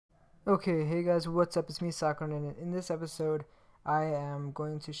Okay, hey guys, what's up? It's me, Sakura, and in this episode, I am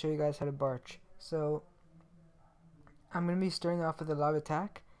going to show you guys how to barch. So, I'm going to be starting off with a lava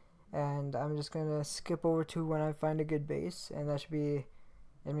attack, and I'm just going to skip over to when I find a good base, and that should be,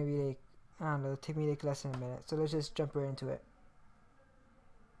 and maybe like, I don't know, it'll take me like less than a minute. So let's just jump right into it.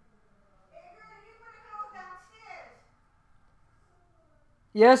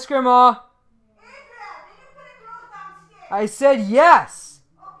 Yes, Grandma! I said yes!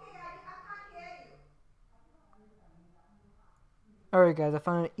 Alright guys, I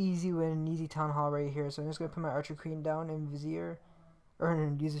found an easy win, an easy town hall right here, so I'm just going to put my archer queen down in Vizier,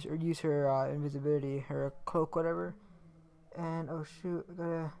 or use her invisibility, her cloak, whatever. And oh shoot, I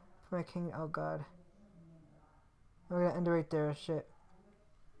gotta put my king. Oh god, I'm gonna end it right there. Shit.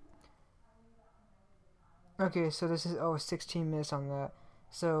 Okay, so this is 16 minutes on that.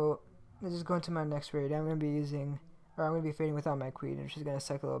 So let's just go into my next raid. I'm gonna be using, or I'm gonna be fading without my queen, and she's gonna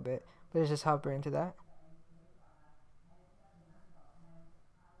suck a little bit. But let's just hop right into that.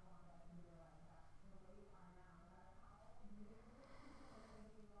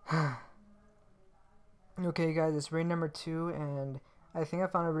 Okay, guys, it's raid number 2, and I think I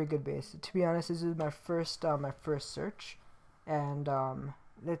found a really good base. To be honest, this is my first search, and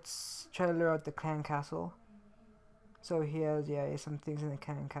let's try to lure out the clan castle. So he has some things in the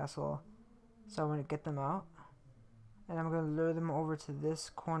clan castle, so I'm gonna get them out, and I'm gonna lure them over to this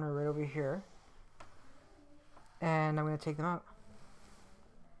corner right over here, and I'm gonna take them out.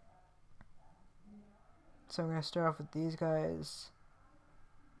 So I'm gonna start off with these guys.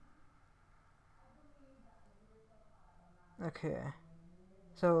 Okay,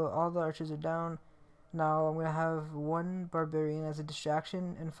 so all the archers are down. Now I'm gonna have one barbarian as a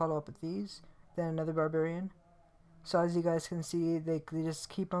distraction and follow up with these, then another barbarian. So as you guys can see, they just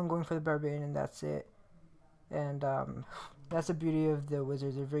keep on going for the barbarian, and that's it. And that's the beauty of the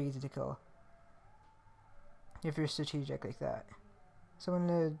wizards. They're very easy to kill if you're strategic like that. So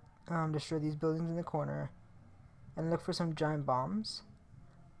I'm gonna destroy these buildings in the corner and look for some giant bombs.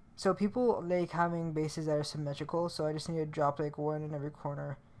 So people like having bases that are symmetrical, so I just need to drop like one in every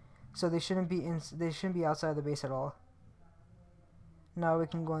corner. So they shouldn't be outside the base at all. Now we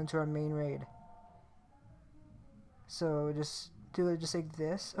can go into our main raid. So just do it just like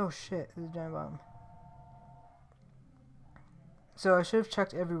this. Oh shit, there's a giant bomb. So I should have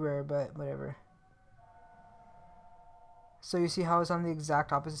checked everywhere, but whatever. So you see how it's on the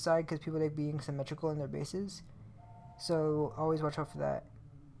exact opposite side because people like being symmetrical in their bases. So always watch out for that.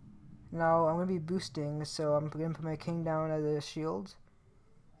 Now I'm going to be boosting, so I'm going to put my king down as a shield.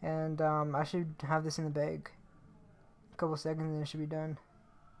 And I should have this in the bag. A couple seconds and it should be done.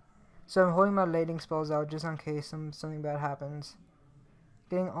 So I'm holding my lighting spells out just in case something bad happens.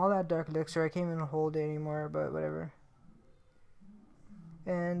 Getting all that dark elixir, I can't even hold it anymore, but whatever.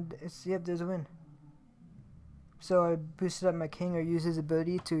 And yep, there's a win. So I boosted up my king, or used his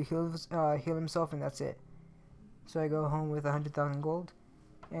ability to heal himself, and that's it. So I go home with 100,000 gold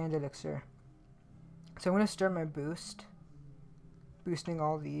and elixir. So I'm gonna start my boost, boosting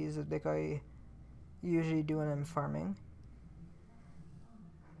all these like I usually do when I'm farming.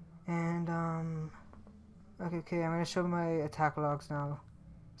 And okay, I'm gonna show my attack logs now.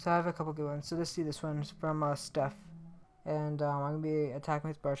 So I have a couple good ones. So let's see, this one's from Steph, and I'm gonna be attacking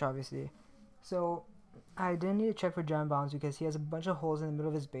with Barch, obviously. So I didn't need to check for giant bombs because he has a bunch of holes in the middle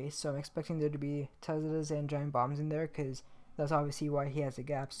of his base, so I'm expecting there to be Teslas and giant bombs in there because that's obviously why he has the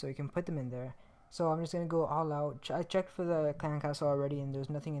gaps, so he can put them in there. So I'm just gonna go all out. I checked for the clan castle already and there's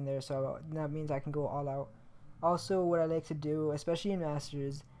nothing in there, so that means I can go all out. Also, what I like to do, especially in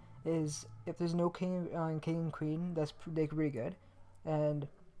Masters, is if there's no king and queen, that's like really good. And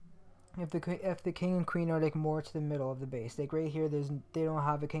if the king and queen are like more to the middle of the base, like right here, they don't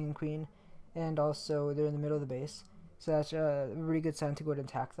have a king and queen, and also they're in the middle of the base, so that's a really good sign to go and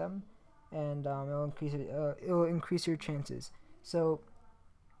attack them, and it'll increase your chances. So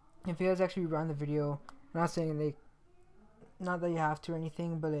if you guys actually run the video, I'm not saying like not that you have to or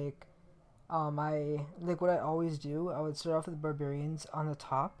anything, but like I like what I always do. I would start off with the barbarians on the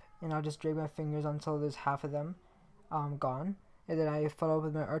top, and I'll just drag my fingers until there's half of them gone, and then I follow up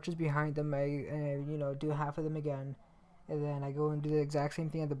with my archers behind them. I do half of them again, and then I go and do the exact same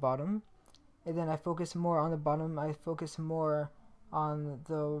thing at the bottom. And then I focus more on the bottom. I focus more on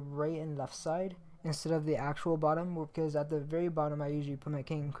the right and left side instead of the actual bottom, because at the very bottom I usually put my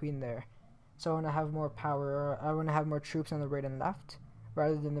king and queen there. So I want to have more power, or I want to have more troops on the right and left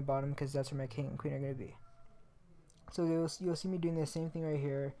rather than the bottom, because that's where my king and queen are going to be. So you'll see me doing the same thing right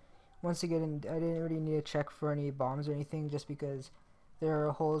here. Once again, I didn't really need to check for any bombs or anything just because there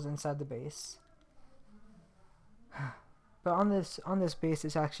are holes inside the base. But on this base,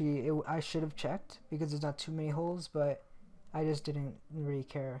 it's actually I should have checked because there's not too many holes, but I just didn't really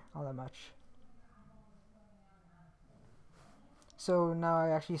care all that much. So now I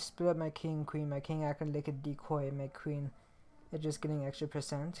actually split up my king queen. My king acted like a decoy, and my queen is just getting extra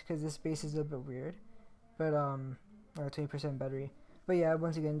percent because this base is a little bit weird. But 20% battery. But yeah,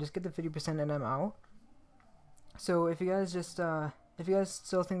 once again, just get the 50% and I'm out. So if you guys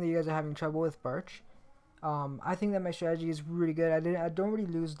still think that you guys are having trouble with Barch, I think that my strategy is really good. I don't really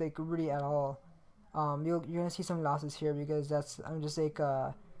lose like really at all. You're gonna see some losses here because I'm just like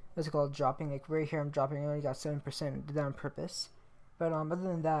what's it called, dropping. Like right here I'm dropping. I only got 7%. Did that on purpose. But other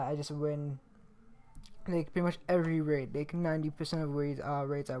than that, I just win like pretty much every raid. Like 90% of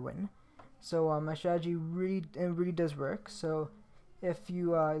raids I win. So my strategy really does work. So if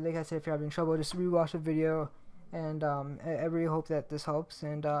you like I said, if you're having trouble, just rewatch the video. And I really hope that this helps.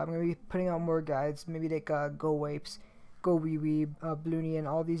 And I'm gonna be putting out more guides, maybe like Go Wapes, Go Wee Wee, Bloony, and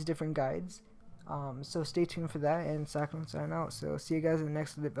all these different guides. So stay tuned for that. And Cyclone sign out. So see you guys in the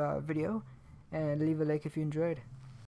next video, and leave a like if you enjoyed.